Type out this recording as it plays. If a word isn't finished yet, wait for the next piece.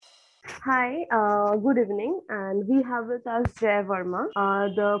Hi, good evening, and we have with us Jay Verma,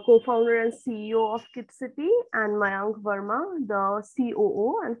 the co-founder and CEO of Kid City, and Mayank Verma, the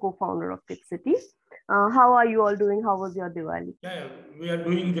COO and co-founder of Kid City. How are you all doing? How was your Diwali? Yeah, we are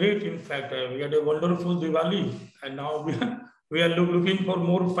doing great. In fact, we had a wonderful Diwali, and now we are looking for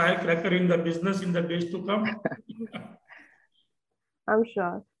more firecracker in the business in the days to come. I'm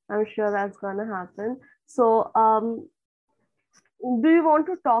sure that's gonna happen. So, do you want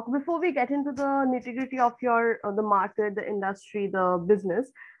to talk before we get into the nitty-gritty of your the market, the industry, the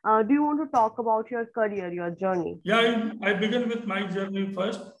business? Do you want to talk about your career, your journey? Yeah, I begin with my journey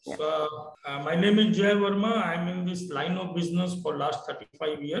first. Yeah. So, my name is Jay Verma. I'm in this line of business for last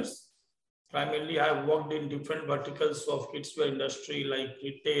 35 years. Primarily, I've worked in different verticals of kidswear industry like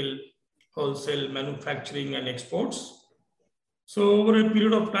retail, wholesale, manufacturing, and exports. So over a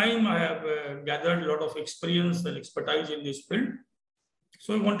period of time, I have gathered a lot of experience and expertise in this field.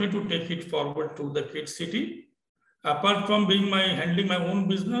 So I wanted to take it forward to the Kid City. Apart from handling my own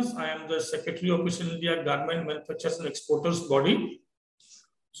business, I am the Secretary of India Garment Manufacturers and Exporters Body.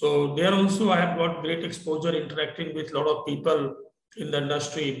 So there also I have got great exposure interacting with a lot of people in the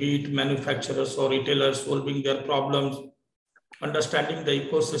industry, be it manufacturers or retailers, solving their problems, understanding the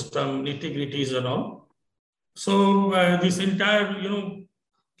ecosystem, nitty-gritties and all. So this entire,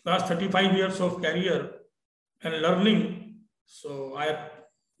 last 35 years of career and learning, so I have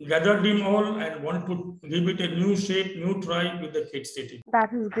gathered them all and want to give it a new shape, new try with the Kid City.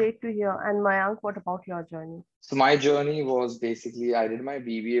 That is great to hear. And Mayank, what about your journey? So my journey was basically, I did my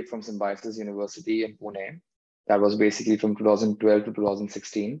BBA from Symbiosis University in Pune. That was basically from 2012 to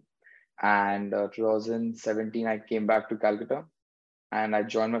 2016. And 2017, I came back to Calcutta and I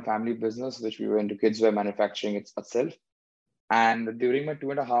joined my family business, which we were into kidswear manufacturing itself. And during my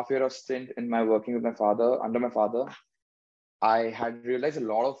 2.5 year of stint in my working with my father, under my father, I had realized a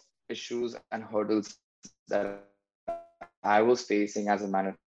lot of issues and hurdles that I was facing as a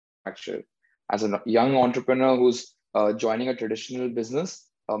manufacturer. As a young entrepreneur who's joining a traditional business,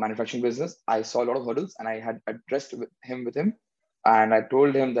 a manufacturing business, I saw a lot of hurdles and I had addressed with him. And I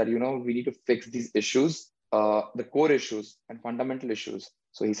told him that, we need to fix these issues, the core issues and fundamental issues.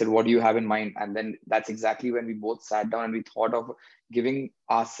 So he said, what do you have in mind? And then that's exactly when we both sat down and we thought of giving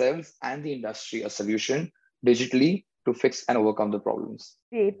ourselves and the industry a solution digitally to fix and overcome the problems.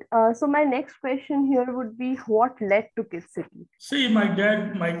 Great. So my next question here would be, what led to Kid City? See, my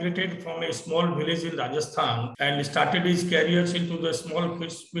dad migrated from a small village in Rajasthan and started his careers into the small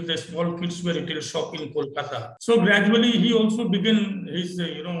kidswear retail shop in Kolkata. So gradually, he also began his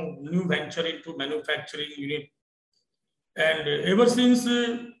new venture into manufacturing unit. And ever since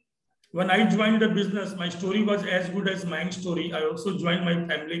when I joined the business, my story was as good as my story. I also joined my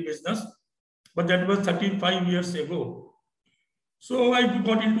family business, but that was 35 years ago. So I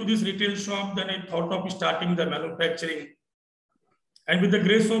got into this retail shop, then I thought of starting the manufacturing. And with the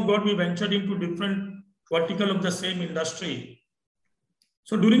grace of God, we ventured into different vertical of the same industry.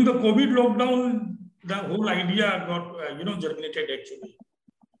 So during the COVID lockdown, the whole idea got, germinated actually.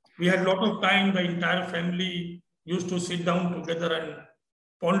 We had a lot of time, the entire family used to sit down together and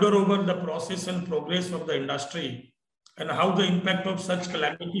ponder over the process and progress of the industry and how the impact of such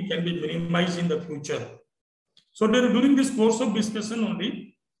calamity can be minimized in the future. So during this course of discussion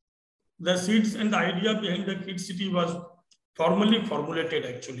only, the seeds and the idea behind the Kid City was formally formulated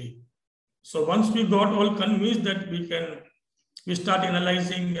actually. So once we got all convinced that we start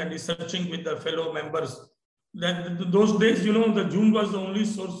analyzing and researching with the fellow members. That those days, the Zoom was the only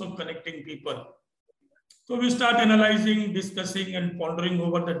source of connecting people. So we start analyzing, discussing and pondering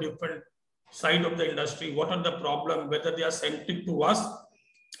over the different side of the industry. What are the problems, whether they are centric to us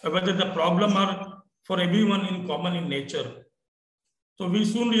or whether the problem are for everyone in common in nature. So we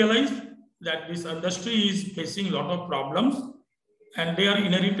soon realized that this industry is facing a lot of problems and they are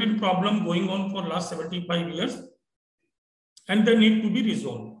inherited problem going on for last 75 years and they need to be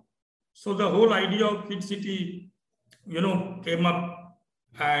resolved. So the whole idea of Kid City, came up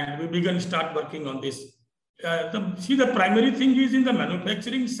and we began start working on this. The primary thing is in the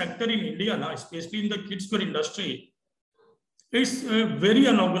manufacturing sector in India now, especially in the kidswear industry, it's very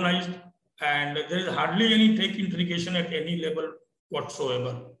unorganized and there is hardly any tech integration at any level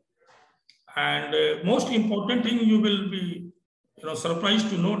whatsoever. And most important thing, you will be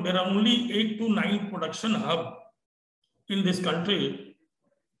surprised to know there are only 8 to 9 production hubs in this country,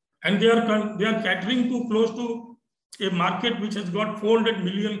 and they are catering to close to a market which has got 400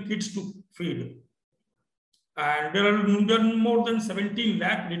 million kids to feed. And there are more than 17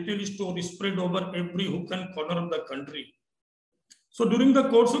 lakh retail stores spread over every hook and corner of the country. So during the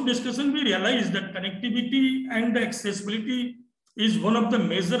course of discussion, we realized that connectivity and the accessibility is one of the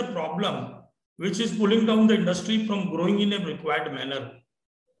major problem which is pulling down the industry from growing in a required manner.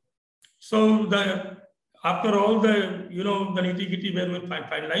 So after all the the nitty-gritty were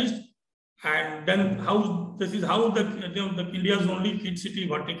finalized, and then this is how the India's only kid city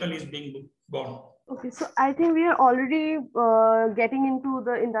vertical is being born. Okay, so I think we are already getting into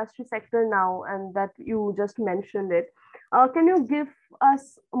the industry sector now, and that you just mentioned it. Can you give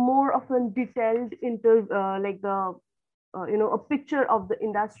us more of a detailed a picture of the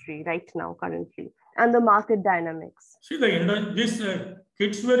industry right now currently and the market dynamics? See, this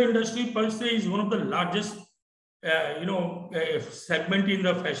kidswear industry per se is one of the largest segment in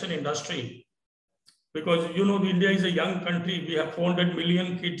the fashion industry, because India is a young country. We have 400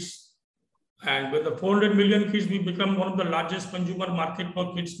 million kids, and with the 400 million kids, we become one of the largest consumer market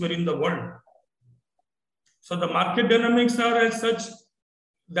for kidswear in the world. So the market dynamics are as such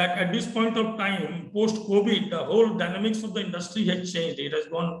that at this point of time, post-COVID, the whole dynamics of the industry has changed. It has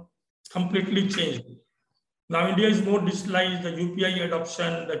gone completely changed. Now India is more digitalized, the UPI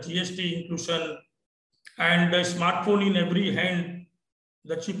adoption, the GST inclusion, and the smartphone in every hand,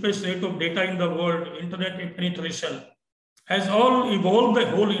 the cheapest rate of data in the world, internet penetration, has all evolved the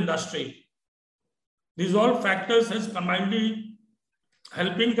whole industry. These all factors has combinedly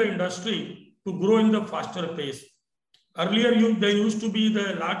helping the industry to grow in the faster pace. Earlier, there used to be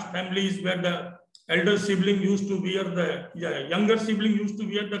the large families where the elder sibling used to wear younger sibling used to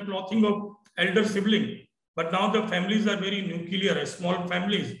wear the clothing of elder sibling. But now the families are very nuclear, small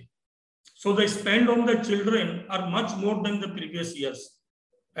families. So the spend on the children are much more than the previous years.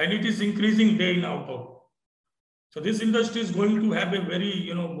 And it is increasing day in out of. So this industry is going to have a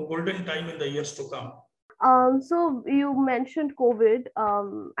very golden time in the years to come. So you mentioned COVID.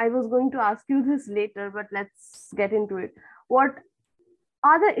 I was going to ask you this later, but let's get into it. What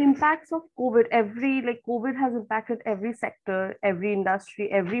are the impacts of COVID? COVID has impacted every sector, every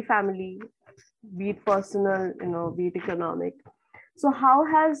industry, every family, be it personal, be it economic. So how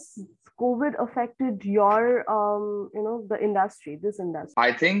has COVID affected your, the industry, this industry?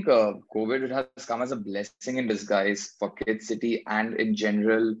 I think COVID has come as a blessing in disguise for Kids City and in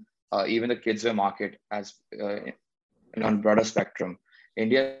general, even the kidswear market as on broader spectrum.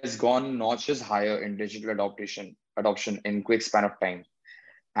 India has gone notches higher in digital adoption in quick span of time.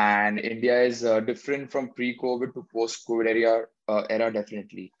 And India is different from pre-COVID to post-COVID era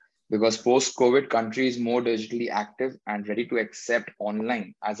definitely. Because post-COVID, country is more digitally active and ready to accept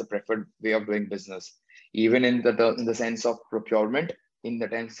online as a preferred way of doing business, even in the sense of procurement, in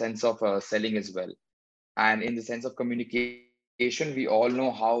the sense of selling as well. And in the sense of communication, we all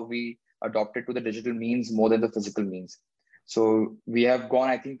know how we adopted to the digital means more than the physical means. So we have gone,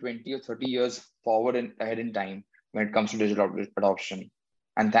 I think, 20 or 30 years forward and ahead in time when it comes to digital adoption.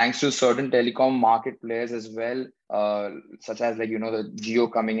 And thanks to certain telecom market players as well, such as the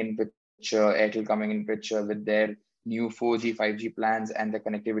Jio coming in picture, Airtel coming in picture with their new 4G, 5G plans and the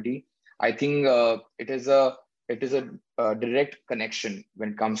connectivity. I think it is a direct connection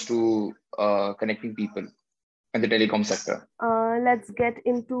when it comes to connecting people in the telecom sector. Let's get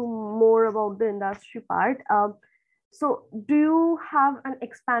into more about the industry part. So do you have an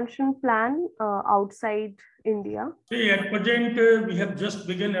expansion plan outside India? See, at present, we have just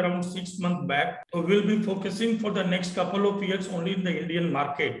begun around 6 months back. So we'll be focusing for the next couple of years only in the Indian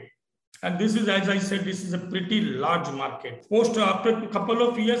market. And this is, as I said, this is a pretty large market. After a couple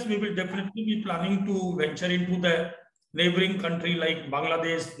of years, we will definitely be planning to venture into the neighboring country like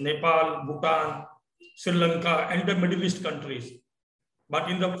Bangladesh, Nepal, Bhutan, Sri Lanka, and the Middle East countries. But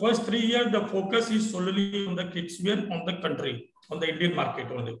in the first 3 years, the focus is solely on the kidswear on the country, on the Indian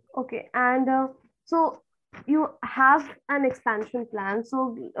market only. Okay, and so you have an expansion plan.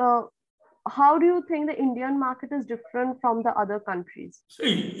 So how do you think the Indian market is different from the other countries?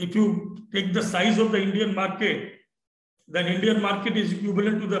 See, if you take the size of the Indian market, then Indian market is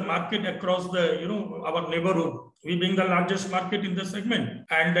equivalent to the market across the, our neighborhood. We being the largest market in the segment.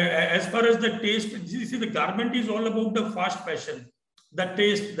 And as far as the taste, you see, the garment is all about the fast fashion. The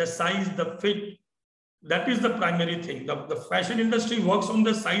taste, the size, the fit, that is the primary thing. The fashion industry works on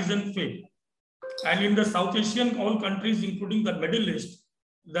the size and fit. And in the South Asian, all countries, including the Middle East,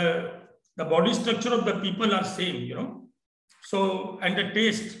 the body structure of the people are same, So, and the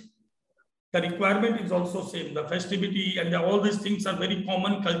taste, the requirement is also same. The festivity and all these things are very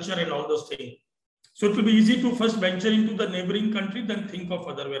common culture and all those things. So it will be easy to first venture into the neighboring country, then think of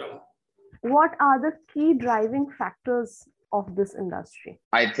other way around. What are the key driving factors of this industry?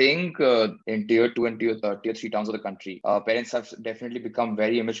 I think in tier 2 and tier 3 towns of the country, parents have definitely become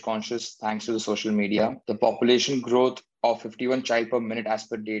very image conscious thanks to the social media. The population growth of 51 child per minute as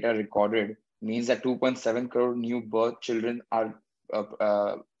per data recorded means that 2.7 crore new birth children are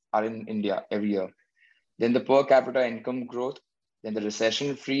in India every year. Then the per capita income growth, then the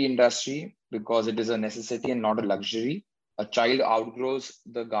recession-free industry, because it is a necessity and not a luxury. A child outgrows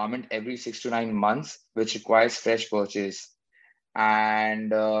the garment every 6 to 9 months, which requires fresh purchase.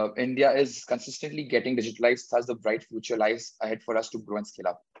 And India is consistently getting digitalized, thus the bright future lies ahead for us to grow and scale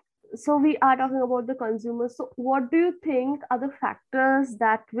up. So we are talking about the consumers. So what do you think are the factors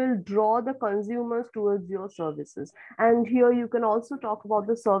that will draw the consumers towards your services? And here you can also talk about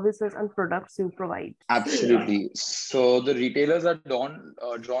the services and products you provide. Absolutely. So the retailers are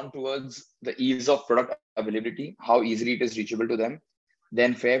drawn towards the ease of product availability, how easily it is reachable to them,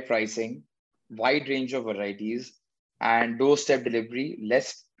 then fair pricing, wide range of varieties, and doorstep delivery,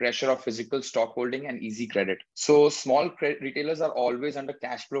 less pressure of physical stock holding, and easy credit. So small retailers are always under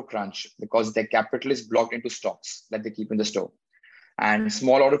cash flow crunch because their capital is blocked into stocks that they keep in the store. And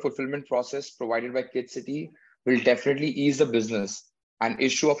small order fulfillment process provided by Kid City will definitely ease the business and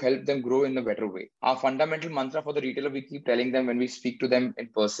issue of help them grow in a better way. Our fundamental mantra for the retailer, we keep telling them when we speak to them in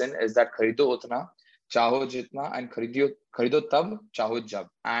person, is that kharido utna, chaho jitna, and kharido tab, chaho jab.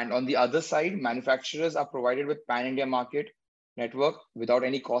 And on the other side, manufacturers are provided with pan-India market network without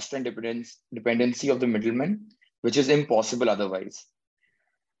any cost and dependency of the middleman, which is impossible otherwise.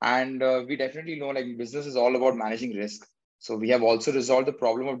 And we definitely know like business is all about managing risk. So we have also resolved the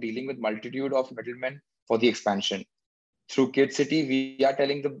problem of dealing with multitude of middlemen for the expansion. Through Kid City, we are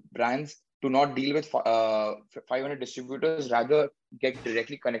telling the brands to not deal with 500 distributors, rather get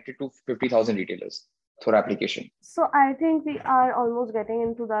directly connected to 50,000 retailers through our application. So I think we are almost getting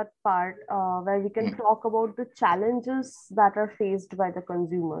into that part where we can talk about the challenges that are faced by the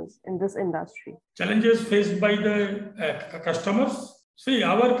consumers in this industry. Challenges faced by the customers. See,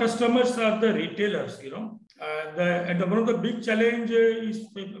 our customers are the retailers, and one of the big challenge is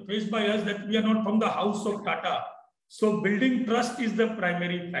faced by us that we are not from the house of Tata. So building trust is the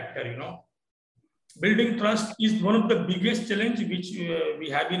primary factor, Building trust is one of the biggest challenge which we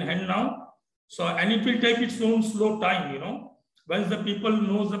have in hand now. So, and it will take its own slow time, Once the people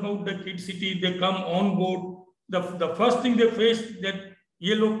knows about the Kid City, they come on board. The first thing they face that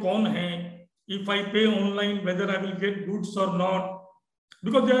ye log kaun hai, if I pay online, whether I will get goods or not.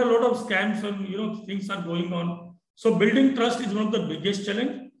 Because there are a lot of scams and things are going on. So building trust is one of the biggest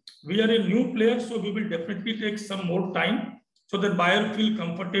challenge. We are a new player, so we will definitely take some more time so that buyer feel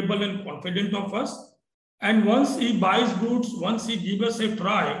comfortable and confident of us. And once he buys goods, once he gives us a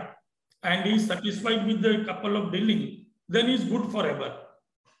try and he is satisfied with the couple of dealing, then he is good forever.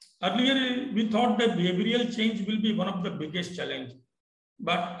 Earlier, we thought that behavioral change will be one of the biggest challenge.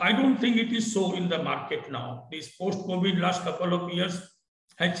 But I don't think it is so in the market now. This post-COVID last couple of years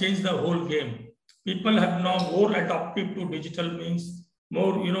has changed the whole game. People have now more adaptive to digital means,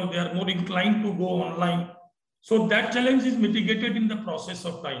 more, they are more inclined to go online. So that challenge is mitigated in the process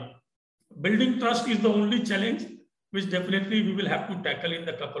of time. Building trust is the only challenge which definitely we will have to tackle in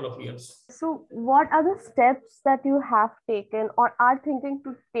the couple of years. So what are the steps that you have taken or are thinking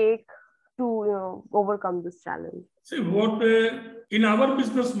to take to overcome this challenge? See, what in our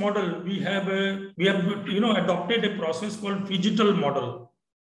business model, we have adopted a process called phygital model.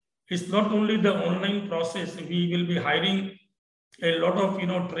 It's not only the online process. We will be hiring a lot of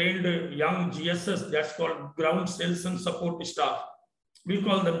trained young GSS, that's called ground sales and support staff. We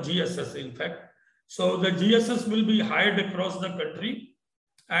call them GSS, in fact. So the GSS will be hired across the country,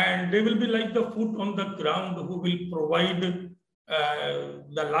 and they will be like the foot on the ground who will provide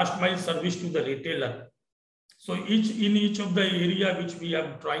the last mile service to the retailer. So in each of the area which we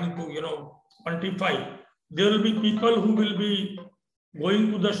are trying to quantify, there will be people who will be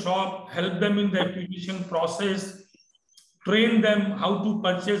going to the shop, help them in the acquisition process, train them how to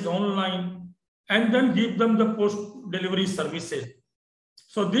purchase online, and then give them the post delivery services.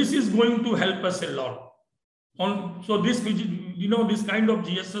 So this is going to help us a lot. So this this kind of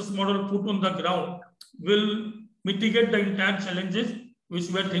GSS model put on the ground will mitigate the entire challenges which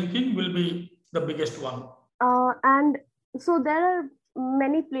we are thinking will be the biggest one. And so there are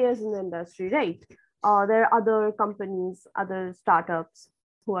many players in the industry, right? There are other companies, other startups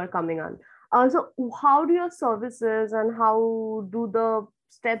who are coming on. So how do your services and how do the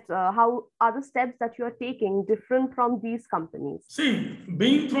steps, how are the steps that you are taking different from these companies? See,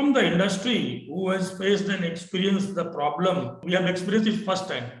 being from the industry who has faced and experienced the problem, we have experienced it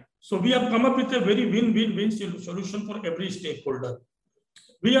firsthand. So we have come up with a very win-win-win solution for every stakeholder.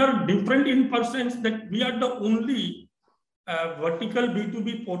 We are different in percents that we are the only vertical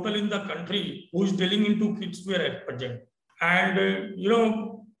B2B portal in the country who is dealing into kids wear at present. And,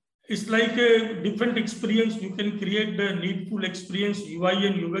 It's like a different experience. You can create the needful experience, UI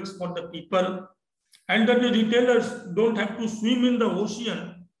and UX for the people. And then the retailers don't have to swim in the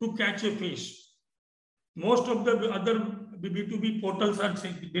ocean to catch a fish. Most of the other B2B portals are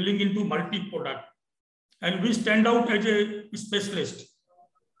dealing into multi-product. And we stand out as a specialist.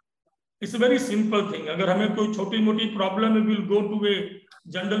 It's a very simple thing. Agar hame koi choti moti problem, we will go to a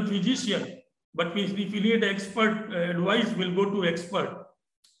general physician. But if we need expert advice, we'll go to expert.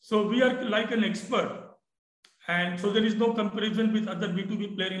 So we are like an expert. And so there is no comparison with other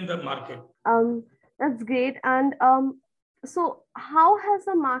B2B player in the market. That's great. And so how has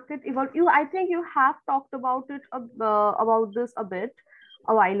the market evolved? I think you have talked about it, about this a bit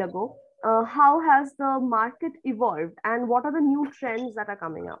a while ago. How has the market evolved and what are the new trends that are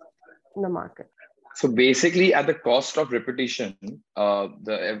coming up in the market? So basically, at the cost of repetition,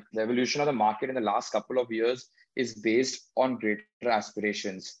 the evolution of the market in the last couple of years is based on greater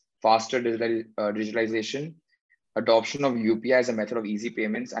aspirations, faster digitalization, adoption of UPI as a method of easy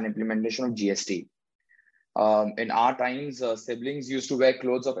payments, and implementation of GST. In our times, siblings used to wear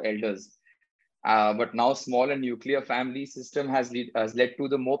clothes of elders, but now small and nuclear family system has led to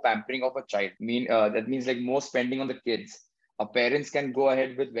the more pampering of a child. That means like more spending on the kids. Parents can go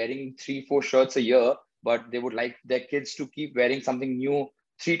ahead with wearing 3-4 shirts a year, but they would like their kids to keep wearing something new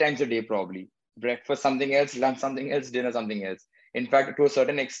 3 times a day, probably. Breakfast something else, lunch something else, dinner something else. In fact, to a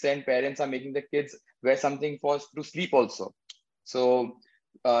certain extent, parents are making the kids wear something to sleep also. So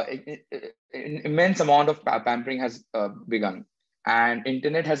an immense amount of pampering has begun. And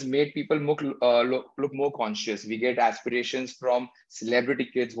internet has made people look more conscious. We get aspirations from celebrity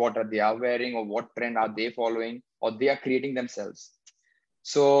kids, what are they wearing or what trend are they following or they are creating themselves.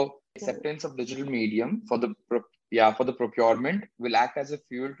 So acceptance of digital medium for the procurement will act as a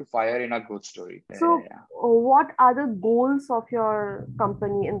fuel to fire in our growth story. So what are the goals of your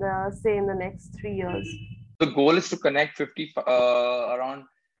company in the next 3 years? The goal is to connect around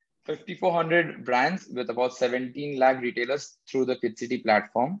 5,400 brands with about 17 lakh retailers through the KidCity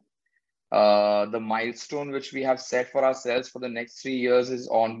platform. The milestone which we have set for ourselves for the next 3 years is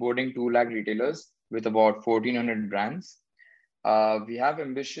onboarding 2 lakh retailers with about 1,400 brands. We have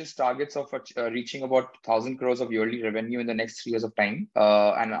ambitious targets of reaching about 1,000 crores of yearly revenue in the next 3 years of time.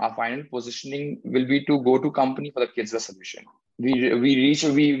 And our final positioning will be to go-to company for the kidswear solution.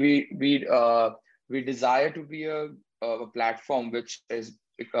 We desire to be a platform which is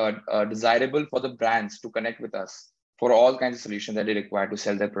desirable for the brands to connect with us for all kinds of solutions that they require to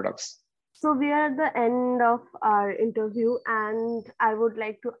sell their products. So we are at the end of our interview, and I would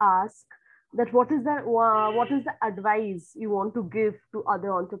like to ask that what is the advice you want to give to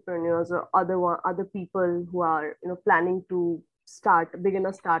other entrepreneurs or other people who are planning to begin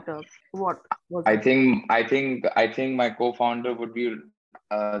a startup? I think my co-founder would be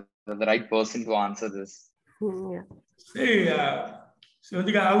the right person to answer this. Yeah. So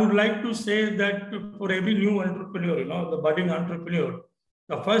I would like to say that for every new entrepreneur, the budding entrepreneur,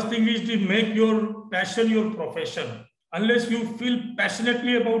 the first thing is to make your passion your profession. Unless you feel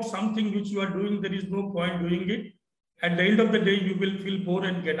passionately about something which you are doing, there is no point doing it. At the end of the day, you will feel bored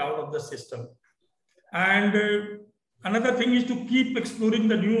and get out of the system. And another thing is to keep exploring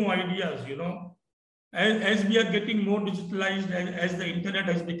the new ideas, as we are getting more digitalized, as the internet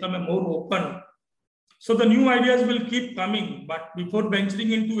has become more open. So the new ideas will keep coming, but before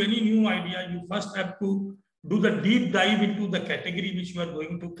venturing into any new idea, you first have to do the deep dive into the category which you are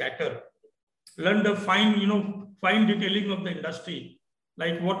going to cater. Learn the fine detailing of the industry,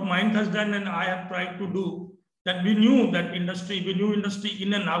 like what Mayank has done and I have tried to do, that we knew industry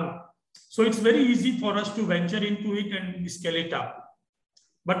in and out. So it's very easy for us to venture into it and scale it up.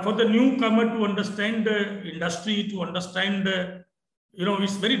 But for the newcomer to understand the industry, to understand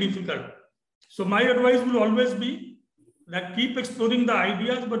it's very difficult. So my advice will always be that keep exploring the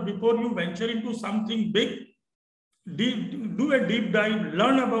ideas, but before you venture into something big, do a deep dive,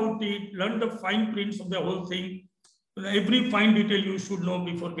 learn about it, learn the fine prints of the whole thing. Every fine detail you should know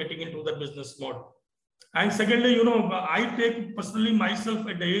before getting into the business model. And secondly, I take personally myself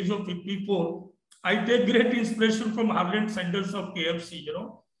at the age of 54, I take great inspiration from Harland Sanders of KFC.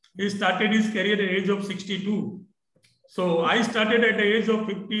 He started his career at the age of 62. So I started at the age of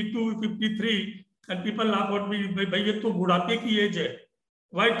 52, 53, and people laugh at me, "Bhai, to budhape ki age hai.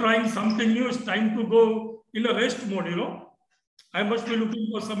 Why trying something new? It's time to go in a rest mode, I must be looking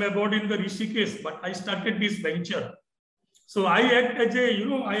for some abode in the Rishikesh, but I started this venture. So I act as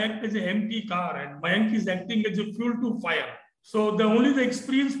an empty car, and Mayank is acting as a fuel to fire. So the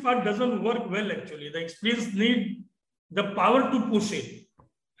experience part doesn't work well, actually. The experience need the power to push it.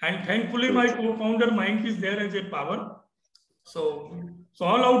 And thankfully, my co-founder Mayank is there as a power. So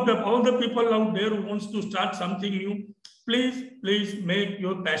all the people out there who wants to start something new, please make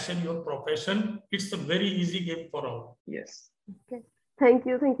your passion your profession. It's a very easy game for all. Yes. Okay. Thank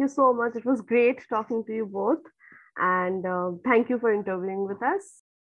you so much. It was great talking to you both, and thank you for interviewing with us.